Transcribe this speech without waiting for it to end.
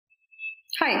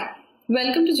Hi,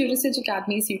 welcome to Jurisedge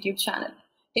Academy's YouTube channel.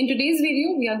 In today's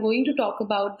video, we are going to talk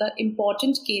about the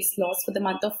important case laws for the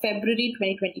month of February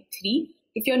 2023.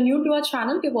 If you're new to our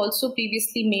channel, we've also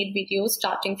previously made videos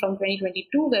starting from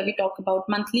 2022 where we talk about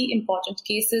monthly important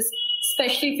cases,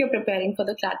 especially if you're preparing for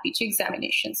the CLAT PG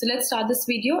examination. So let's start this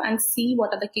video and see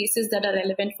what are the cases that are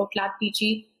relevant for CLAT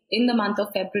PG in the month of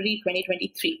February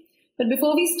 2023. But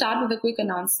before we start with a quick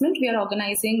announcement, we are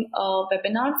organizing a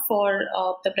webinar for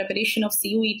the preparation of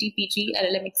CUET PG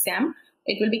LLM exam.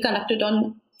 It will be conducted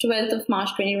on 12th of March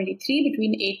 2023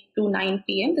 between 8 to 9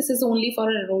 p.m. This is only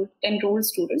for enrolled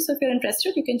students. So if you're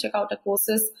interested, you can check out our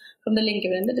courses from the link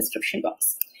given in the description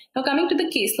box. Now coming to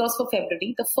the case laws for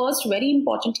February, the first very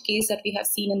important case that we have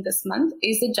seen in this month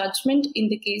is the judgment in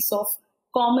the case of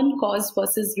Common Cause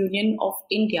versus Union of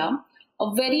India,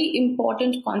 a very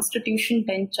important constitution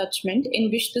bench judgment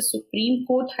in which the Supreme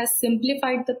Court has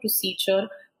simplified the procedure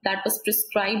that was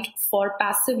prescribed for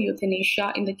passive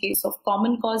euthanasia in the case of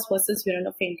Common Cause versus Union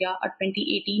of India, a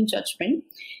 2018 judgment.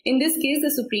 In this case, the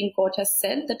Supreme Court has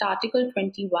said that Article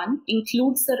 21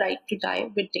 includes the right to die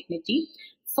with dignity.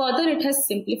 Further, it has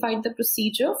simplified the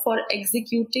procedure for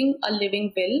executing a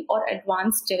living will or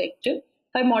advance directive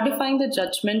by modifying the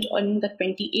judgment on the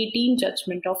 2018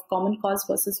 judgment of Common Cause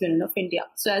versus Union of India.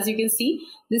 So as you can see,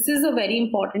 this is a very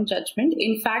important judgment.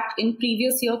 In fact, in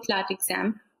previous year CLAT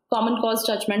exam, Common Cause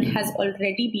judgment has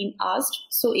already been asked.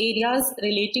 So areas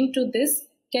relating to this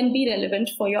can be relevant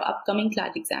for your upcoming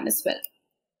CLAT exam as well.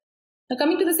 Now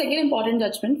coming to the second important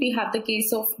judgment, we have the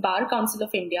case of Bar Council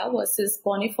of India versus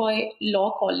Bonifoy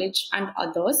Law College and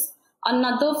others,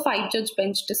 another 5-judge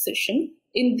bench decision.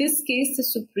 In this case, the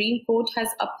Supreme Court has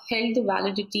upheld the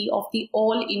validity of the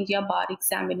All India Bar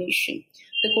examination.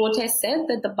 The court has said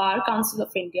that the Bar Council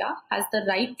of India has the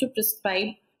right to prescribe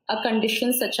a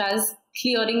condition such as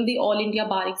clearing the All India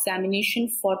Bar examination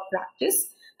for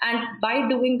practice. And by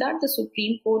doing that, the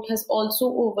Supreme Court has also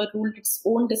overruled its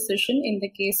own decision in the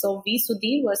case of V.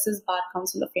 Sudhir versus Bar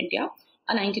Council of India,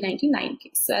 a 1999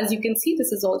 case. So as you can see,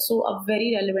 this is also a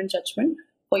very relevant judgment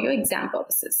for your exam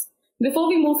purposes. Before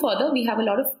we move further, we have a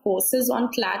lot of courses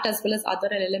on CLAT as well as other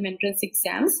LLM entrance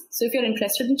exams. So if you're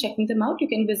interested in checking them out, you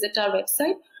can visit our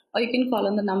website or you can call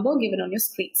on the number given on your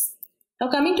screens.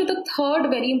 Now coming to the third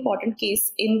very important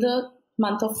case in the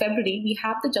month of February, we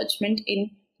have the judgment in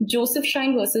Joseph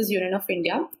Shine versus Union of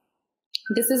India.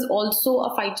 This is also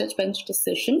a 5-judge bench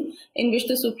decision in which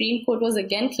the Supreme Court was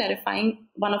again clarifying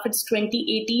one of its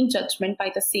 2018 judgment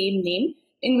by the same name,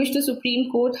 in which the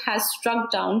Supreme Court has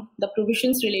struck down the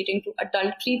provisions relating to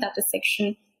adultery, that is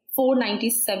section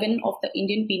 497 of the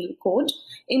Indian Penal Code.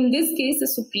 In this case, the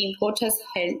Supreme Court has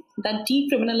held that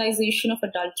decriminalization of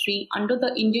adultery under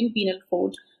the Indian Penal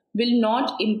Code will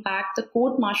not impact the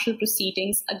court-martial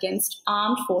proceedings against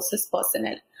armed forces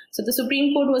personnel. So the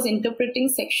Supreme Court was interpreting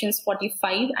sections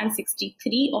 45 and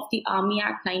 63 of the Army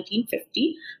Act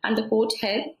 1950, and the court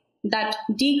held that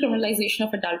decriminalization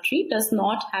of adultery does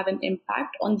not have an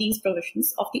impact on these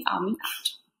provisions of the Army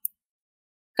Act.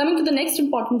 Coming to the next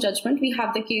important judgment, we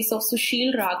have the case of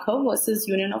Sushil Raghav versus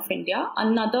Union of India,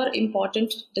 another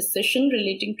important decision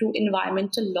relating to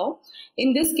environmental law.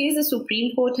 In this case, the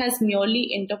Supreme Court has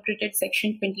merely interpreted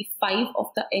section 25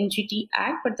 of the NGT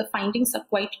Act, but the findings are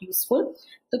quite useful.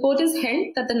 The court has held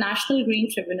that the National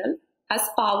Green Tribunal has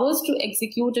powers to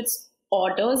execute its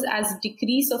orders as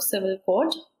decrees of civil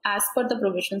court as per the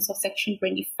provisions of section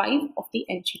 25 of the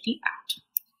NGT Act.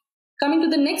 Coming to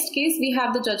the next case, we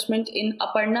have the judgment in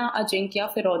Aparna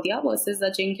Ajinkya Firodia versus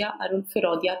Ajinkya Arun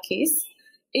Firodia case.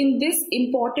 In this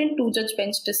important 2-judge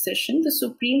bench decision, the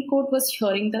Supreme Court was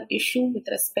hearing the issue with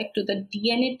respect to the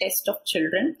DNA test of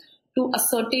children to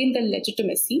ascertain their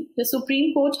legitimacy. The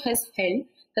Supreme Court has held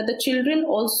that the children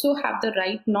also have the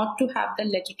right not to have their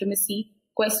legitimacy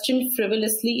questioned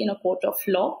frivolously in a court of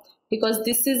law, because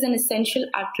this is an essential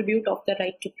attribute of the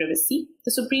right to privacy.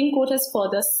 The Supreme Court has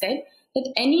further said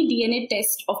that any DNA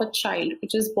test of a child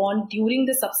which is born during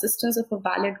the subsistence of a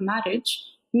valid marriage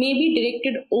may be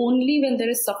directed only when there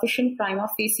is sufficient prima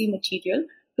facie material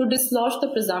to dislodge the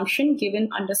presumption given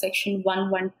under section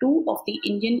 112 of the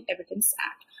Indian Evidence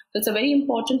Act. So it's a very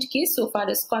important case so far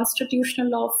as constitutional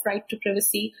law of right to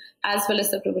privacy as well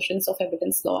as the provisions of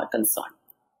evidence law are concerned.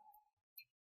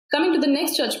 Coming to the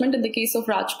next judgment in the case of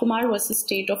Rajkumar versus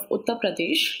State of Uttar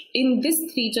Pradesh, in this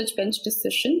 3-judge bench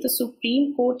decision, the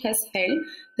Supreme Court has held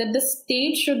that the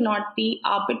state should not be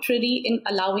arbitrary in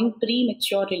allowing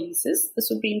premature releases. The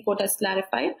Supreme Court has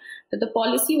clarified that the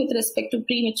policy with respect to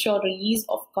premature release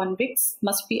of convicts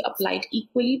must be applied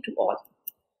equally to all.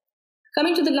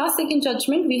 Coming to the last second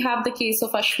judgment, we have the case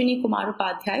of Ashwini Kumar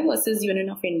Upadhyay versus Union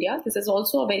of India. This is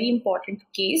also a very important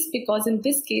case because in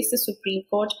this case, the Supreme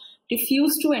Court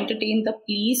refused to entertain the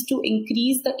pleas to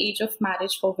increase the age of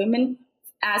marriage for women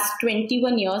as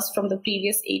 21 years from the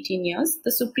previous 18 years.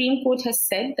 The Supreme Court has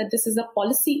said that this is a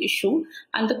policy issue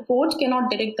and the court cannot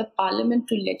direct the parliament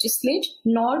to legislate,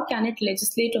 nor can it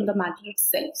legislate on the matter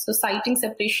itself. So citing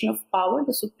separation of power,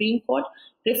 the Supreme Court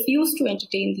refused to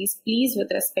entertain these pleas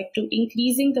with respect to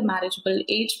increasing the marriageable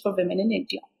age for women in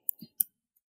India.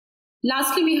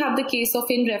 Lastly, we have the case of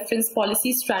in reference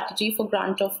policy strategy for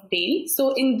grant of bail.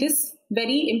 So in this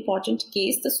very important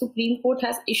case, the Supreme Court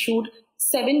has issued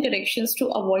 7 directions to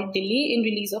avoid delay in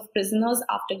release of prisoners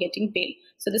after getting bail.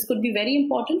 So this could be very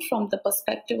important from the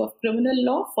perspective of criminal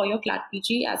law for your CLAT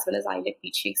PG as well as IELTS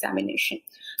PG examination.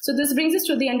 So this brings us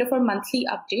to the end of our monthly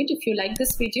update. If you like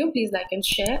this video, please like and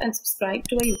share and subscribe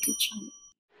to our YouTube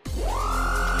channel.